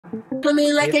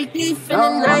Coming like a thief in the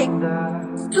night.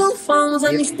 Two phones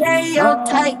on me stereo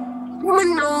tight.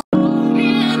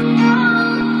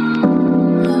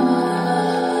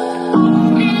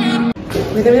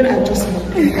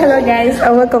 Hello guys,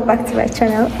 and welcome back to my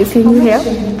channel. If you're new here,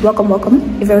 welcome.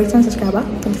 If you're a return subscriber,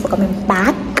 thank you for coming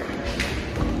back.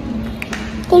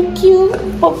 Thank you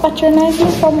for patronizing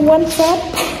from WhatsApp.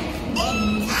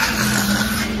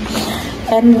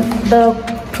 And the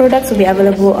products will be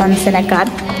available on Senecard,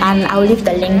 and I'll leave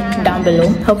the link down below.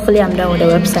 Hopefully I'm done with the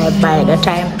website by the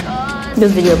time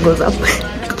this video goes up.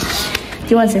 Do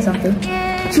you want to say something?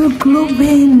 You're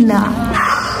glowing.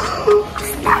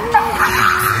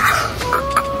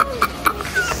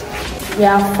 We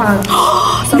are fun.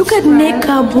 Look at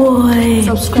Neka boy.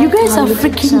 You guys are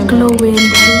freaking glowing.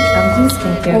 I'm doing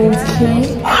skincare. Okay.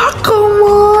 Come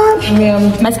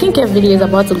on. My skincare video is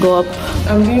about to go up.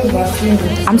 I'm doing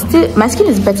Vaseline. My skin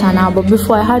is better now, but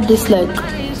before I had this like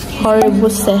horrible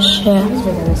session.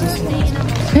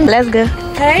 Let's go.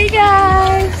 Hey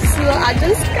guys, so I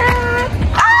just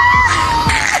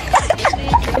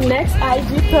got next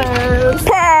IG post.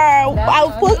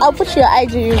 I'll put your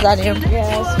IG username.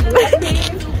 Yes.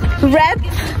 Rep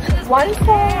 1 Come on.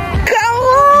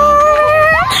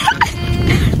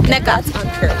 Neka,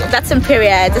 that's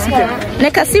Imperial.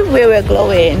 Neka, see where we're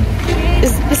glowing.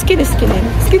 The skin is skinning.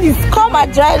 Skin is come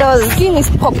and dry us. Skin is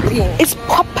popping. It's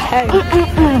popping.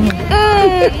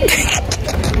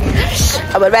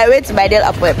 I'm on my way to my nail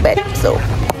appointment, so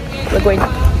we're going.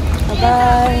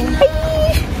 Bye.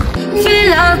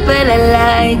 Feel up but I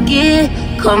like it.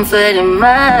 Comfort in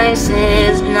my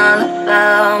sins, not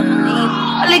about me.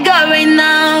 All I got right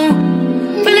now,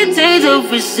 feel a taste of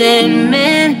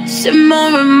resentment.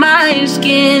 Simmer in my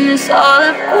skin, it's all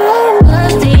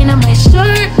about. Stain on my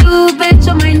shirt, you bitch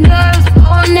on my nerves.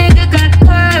 Oh nigga got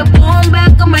hurt, going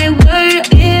back on my word.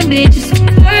 Yeah, bitch is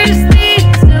thirsty,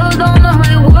 still don't know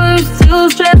my words. Still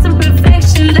stressing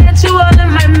perfection, let you all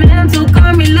in my mental.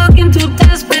 Got me looking too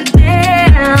desperate,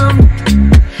 damn.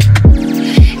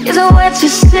 Is it what you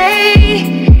say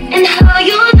and how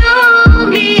you know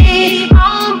me?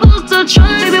 I'm supposed to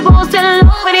try, be supposed to love,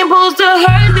 but ain't supposed to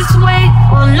hurt this way.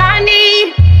 All I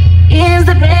need is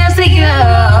the best of you.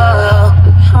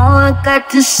 All I got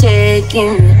to say,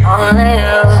 give me all I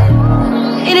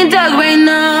have. In the dark right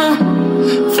now,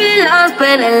 feel lost,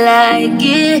 but I like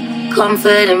it.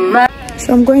 Comfort in my.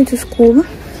 So I'm going to school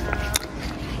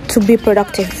to be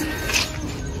productive.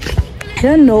 I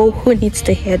don't know who needs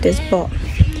to hear this, but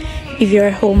if you're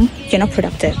at home, you're not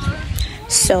productive.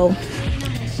 So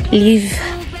leave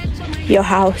your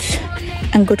house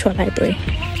and go to a library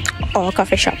or a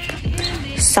coffee shop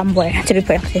somewhere to be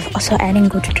productive. Also, I didn't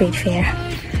go to trade fair.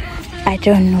 I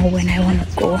don't know when I want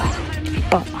to go,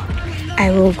 but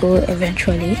I will go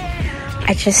eventually.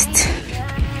 Okay,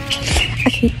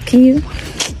 can you?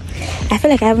 I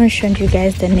feel like I haven't shown you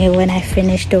guys the nail when I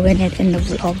finished doing it in the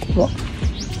vlog, but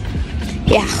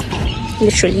yeah,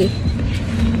 literally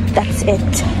that's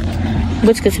it.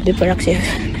 Good to be productive.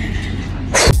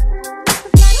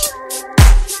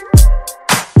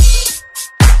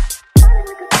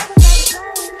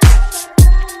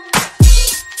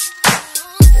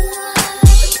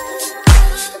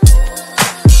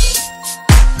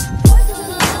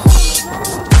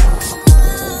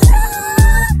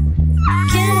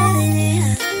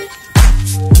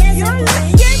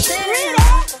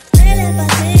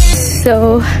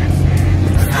 So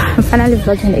I'm finally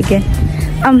vlogging again.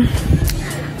 I'm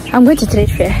going to trade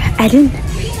fair. I didn't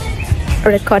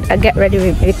record a get ready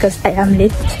with me because I am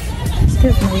late.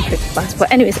 Still no way to pass,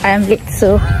 but anyways, I am late,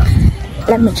 so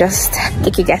let me just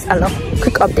take you guys along.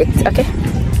 Quick update, okay?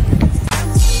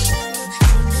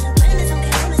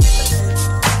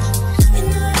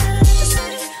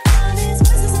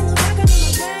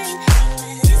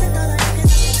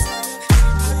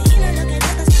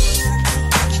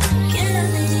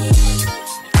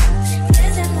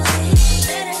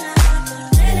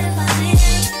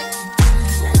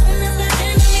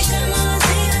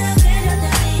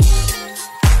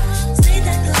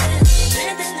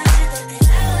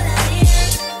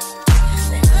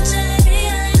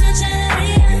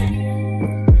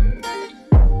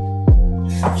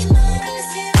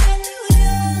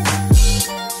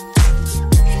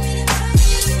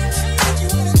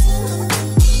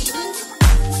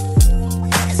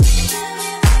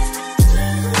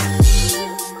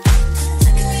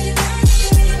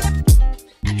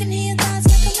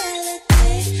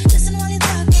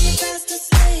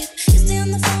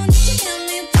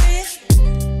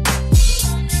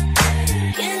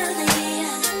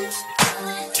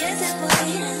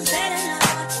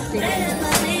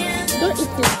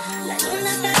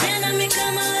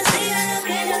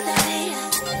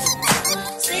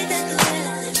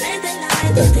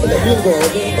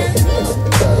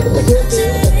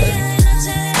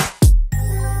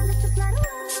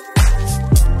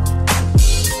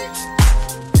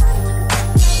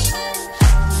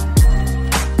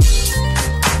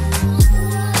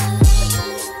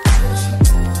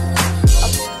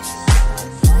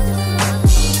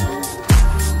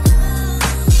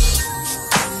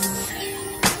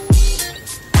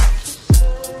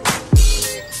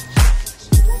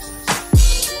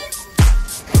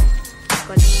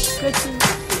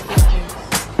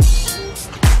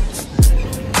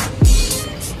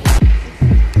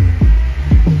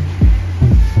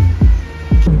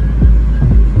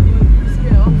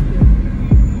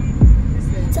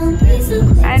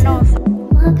 I know.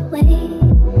 Walk away,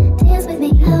 dance with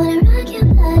me. I wanna rock your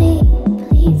body.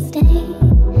 Please stay,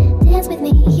 dance with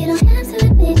me. You don't have to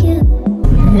admit you.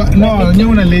 No, you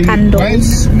wanna leave.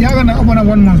 Candles. You're gonna open a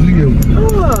 1 month leave.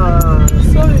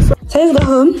 So I just got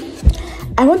home.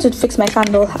 I want to fix my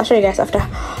candle. I'll show you guys after.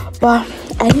 But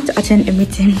I need to attend a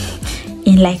meeting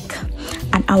in like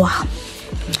an hour,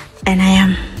 and I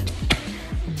am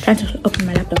trying to open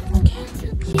my laptop. Okay.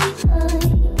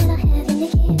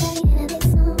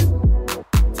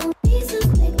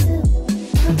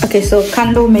 Okay, so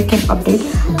candle making update.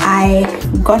 I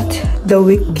got the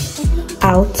wick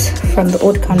out from the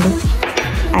old candle.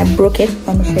 I broke it.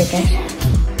 Let me show you guys.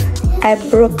 I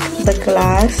broke the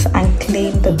glass and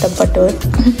cleaned the bottle.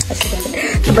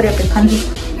 The body of the candle.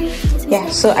 Yeah,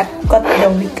 so I got the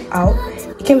wick out.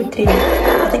 It came with 3 wicks.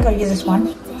 I think I'll use this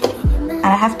one. And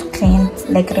I have to clean,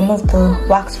 like remove the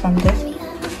wax from this.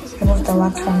 Remove the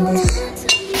wax from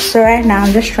this. So right now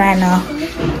I'm just trying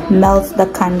to melt the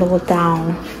candle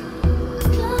down.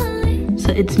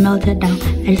 So it's melted down.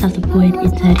 I just have to pour it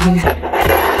inside here.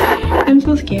 I'm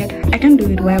so scared. I can't do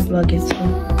it while vlogging, so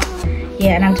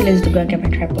yeah, and I'm too lazy to go and get my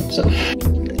tripod. So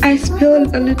I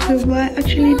spilled a little, but I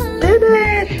actually did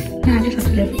it. Now I just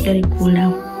have to let it cool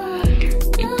now.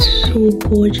 It's so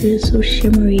gorgeous, so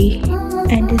shimmery.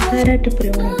 I decided to put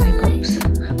it in one of my cups.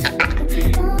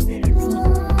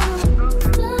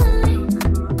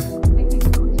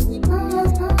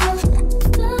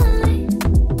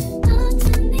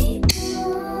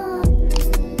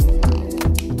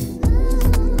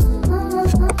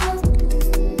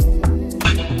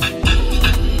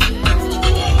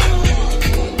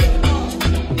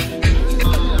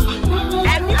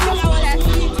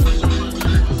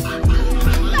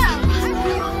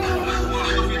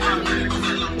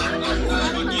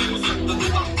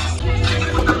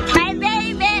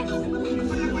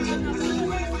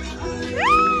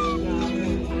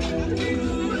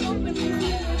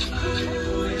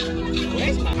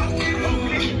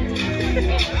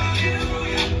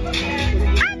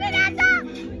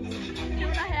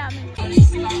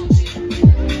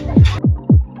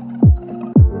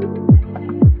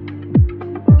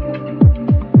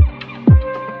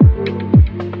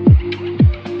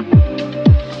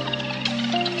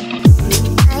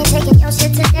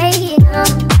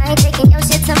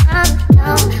 Tomorrow,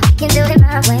 no, we can do it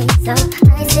my way. So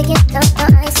I ain't sticking, no,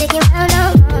 I ain't sticking around,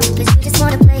 no.